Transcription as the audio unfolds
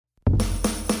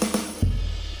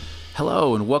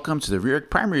Hello and welcome to the Reorg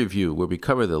Primary Review, where we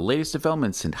cover the latest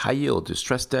developments in high-yield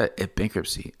distressed debt and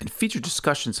bankruptcy and feature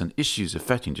discussions on issues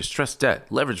affecting distressed debt,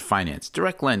 leveraged finance,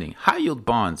 direct lending, high-yield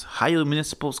bonds, high-yield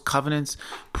municipals, covenants,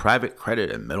 private credit,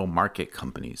 and middle market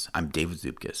companies. I'm David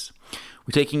Zubkis.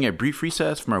 We're taking a brief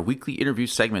recess from our weekly interview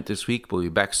segment this week, but we'll be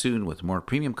back soon with more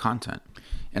premium content.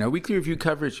 In our weekly review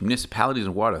coverage, municipalities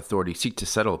and water authorities seek to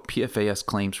settle PFAS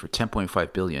claims for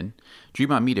 $10.5 billion.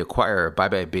 Dream On Me to acquire Bye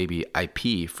Bye Baby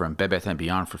IP from Bed Bath &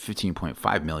 Beyond for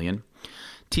 $15.5 million.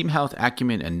 Team Health,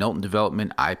 Acumen, and Knowlton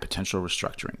Development eye potential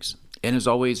restructurings. And as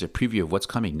always, a preview of what's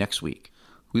coming next week.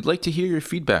 We'd like to hear your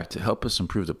feedback to help us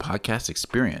improve the podcast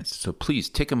experience, so please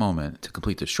take a moment to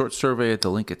complete the short survey at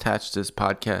the link attached to this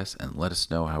podcast and let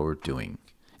us know how we're doing.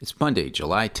 It's Monday,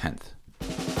 July 10th.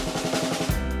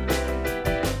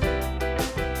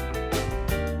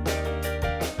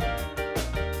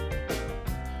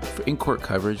 For in-court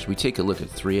coverage, we take a look at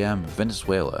 3M,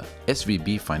 Venezuela,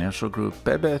 SVB Financial Group,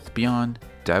 Bed Bath Beyond,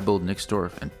 Diebold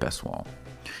Nixdorf, and Bestwall.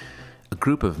 A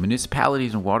group of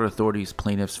municipalities and water authorities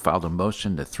plaintiffs filed a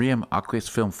motion that 3M Aqueous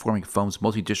Film Forming Foam's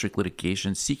multi-district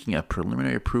litigation seeking a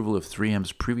preliminary approval of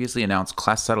 3M's previously announced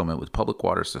class settlement with Public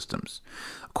Water Systems.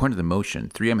 According to the motion,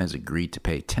 3M has agreed to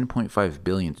pay $10.5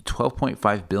 billion to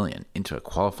 $12.5 billion into a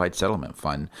qualified settlement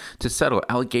fund to settle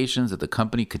allegations that the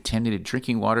company contaminated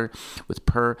drinking water with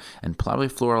per- and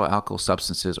polyfluoroalkyl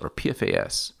substances, or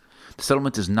PFAS. The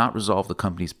settlement does not resolve the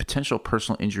company's potential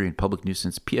personal injury and public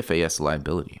nuisance PFAS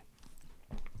liability.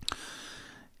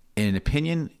 In an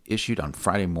opinion issued on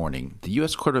Friday morning, the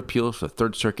U.S. Court of Appeals for the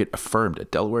Third Circuit affirmed a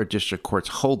Delaware District Court's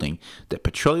holding that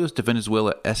Petróleos de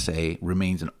Venezuela S.A.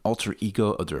 remains an alter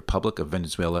ego of the Republic of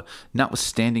Venezuela,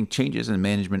 notwithstanding changes in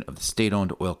management of the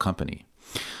state-owned oil company.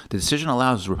 The decision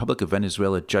allows the Republic of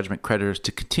Venezuela judgment creditors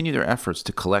to continue their efforts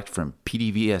to collect from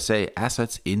PDVSA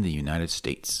assets in the United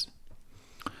States.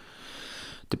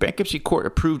 The bankruptcy court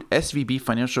approved SVB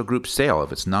Financial Group's sale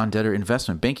of its non-debtor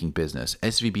investment banking business,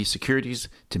 SVB Securities,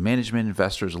 to management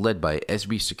investors led by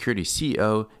SVB Securities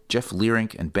CEO Jeff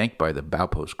Leerink and banked by the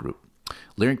Baupost Group.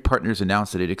 Leerink Partners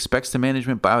announced that it expects the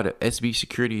management buyout of SVB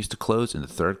Securities to close in the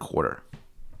third quarter.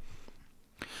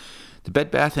 The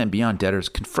Bed Bath & Beyond debtors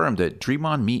confirmed that Dream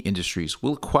On Me Industries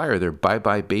will acquire their Bye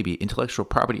Bye Baby intellectual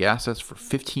property assets for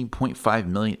 $15.5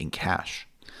 million in cash.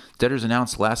 Debtors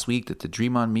announced last week that the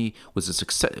Dream On Me was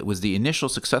the initial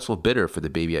successful bidder for the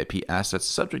Baby IP assets,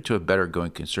 subject to a better going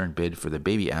concern bid for the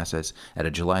Baby assets at a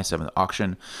July 7th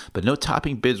auction, but no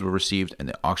topping bids were received and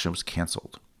the auction was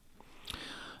canceled.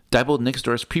 Diebold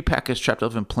Nixdorf's prepackaged Chapter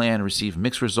 11 plan received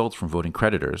mixed results from voting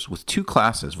creditors, with two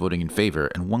classes voting in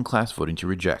favor and one class voting to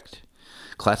reject.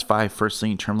 Class 5 first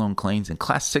lien term loan claims and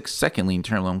Class 6 second lien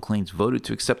term loan claims voted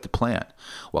to accept the plan,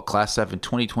 while Class 7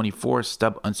 2024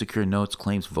 stub unsecured notes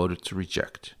claims voted to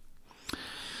reject.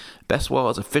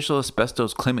 Bestwall's official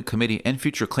asbestos claimant committee and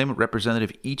future claimant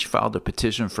representative each filed a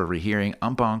petition for rehearing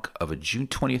en banc of a June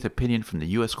 20th opinion from the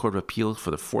U.S. Court of Appeals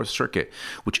for the Fourth Circuit,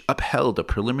 which upheld a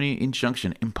preliminary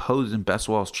injunction imposed in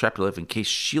Bestwall's Chapter 11 case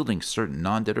shielding certain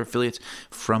non-debtor affiliates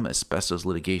from asbestos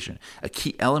litigation, a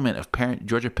key element of parent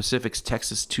Georgia Pacific's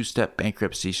Texas two-step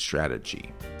bankruptcy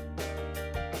strategy.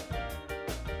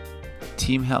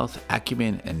 Team Health,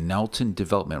 Acumen, and Knowlton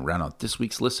Development round out this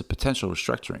week's list of potential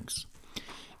restructurings.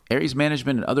 Ares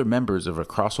Management and other members of a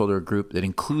crossholder group that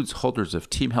includes holders of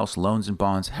Team Health's loans and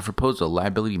bonds have proposed a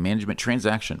liability management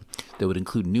transaction that would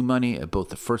include new money at both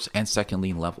the first and second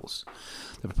lien levels.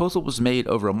 The proposal was made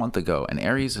over a month ago, and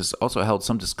Ares has also held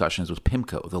some discussions with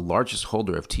PIMCO, the largest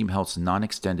holder of Team Health's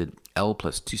non-extended L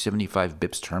plus 275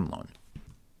 bips term loan.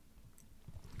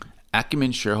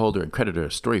 Acumen shareholder and creditor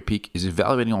StoryPeak is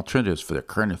evaluating alternatives for their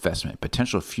current investment,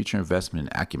 potential future investment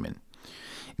in Acumen,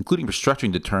 including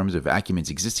restructuring the terms of Acumen's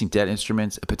existing debt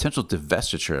instruments, a potential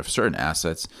divestiture of certain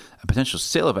assets, a potential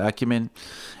sale of Acumen,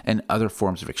 and other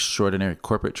forms of extraordinary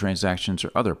corporate transactions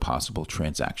or other possible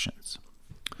transactions.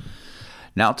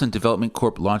 Knowlton Development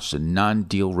Corp launched a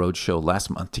non-deal roadshow last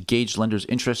month to gauge lenders'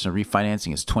 interest in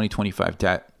refinancing its 2025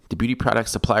 debt. The beauty product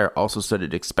supplier also said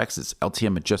it expects its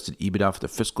LTM adjusted EBITDA for the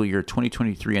fiscal year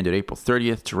 2023 ended April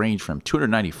 30th to range from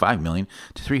 $295 million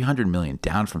to $300 million,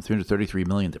 down from $333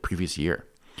 million the previous year.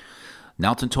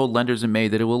 Knowlton told lenders in May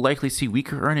that it will likely see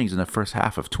weaker earnings in the first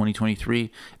half of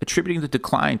 2023, attributing the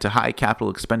decline to high capital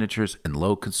expenditures and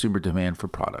low consumer demand for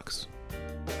products.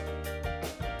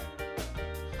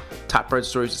 Top red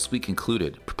stories this week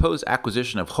included proposed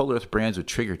acquisition of Whole Earth Brands would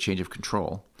trigger change of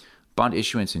control. Bond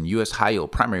issuance in U.S.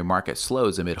 high-yield primary market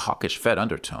slows amid hawkish Fed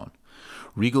undertone.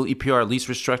 Regal EPR lease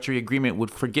restructuring agreement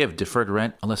would forgive deferred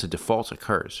rent unless a default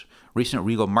occurs. Recent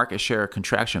Regal market share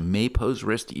contraction may pose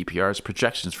risk to EPR's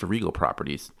projections for Regal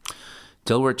properties.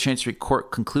 Delaware Chancery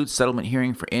Court concludes settlement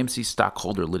hearing for AMC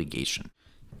stockholder litigation.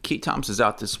 Kate Thomas is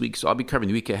out this week, so I'll be covering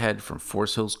the week ahead from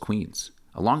Forest Hills, Queens.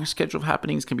 A longer schedule of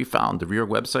happenings can be found on the Reorg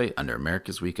website under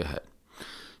America's Week Ahead.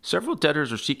 Several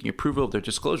debtors are seeking approval of their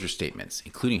disclosure statements,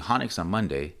 including Honix on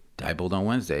Monday, Diebold on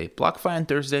Wednesday, BlockFi on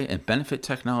Thursday, and Benefit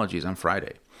Technologies on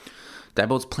Friday.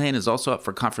 Diebold's plan is also up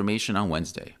for confirmation on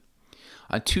Wednesday.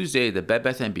 On Tuesday, the Bed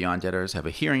Bath & Beyond debtors have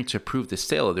a hearing to approve the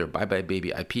sale of their Bye Bye Baby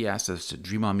IP assets to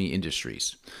Dream On Me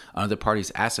Industries. Under the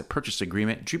parties' asset purchase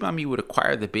agreement, Dream On Me would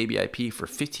acquire the Baby IP for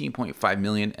 $15.5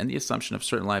 million and the assumption of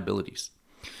certain liabilities.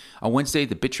 On Wednesday,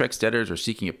 the Bittrex debtors are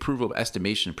seeking approval of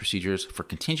estimation procedures for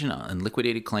contingent on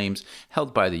liquidated claims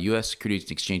held by the U.S. Securities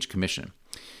and Exchange Commission.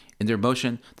 In their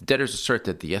motion, the debtors assert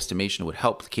that the estimation would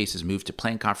help the cases move to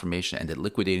plan confirmation and that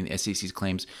liquidating the SEC's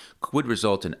claims would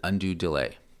result in undue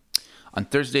delay. On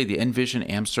Thursday, the Envision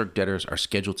AmSurg debtors are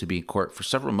scheduled to be in court for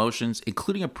several motions,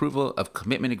 including approval of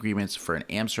commitment agreements for an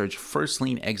AmSurg first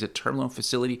lien exit term loan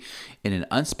facility in an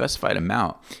unspecified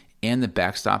amount and the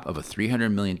backstop of a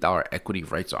 $300 million equity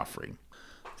rights offering.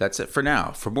 That's it for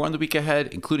now. For more on the week ahead,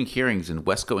 including hearings in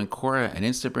Wesco and Cora and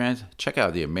Instabrand, check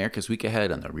out the America's Week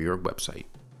Ahead on the Reorg website.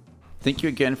 Thank you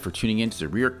again for tuning in to the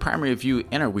Reorg Primary Review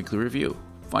and our weekly review.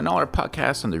 Find all our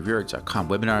podcasts on the Reorg.com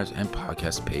webinars and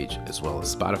podcast page, as well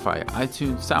as Spotify,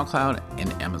 iTunes, SoundCloud,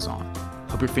 and Amazon.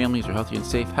 Hope your families are healthy and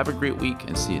safe. Have a great week,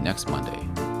 and see you next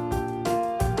Monday.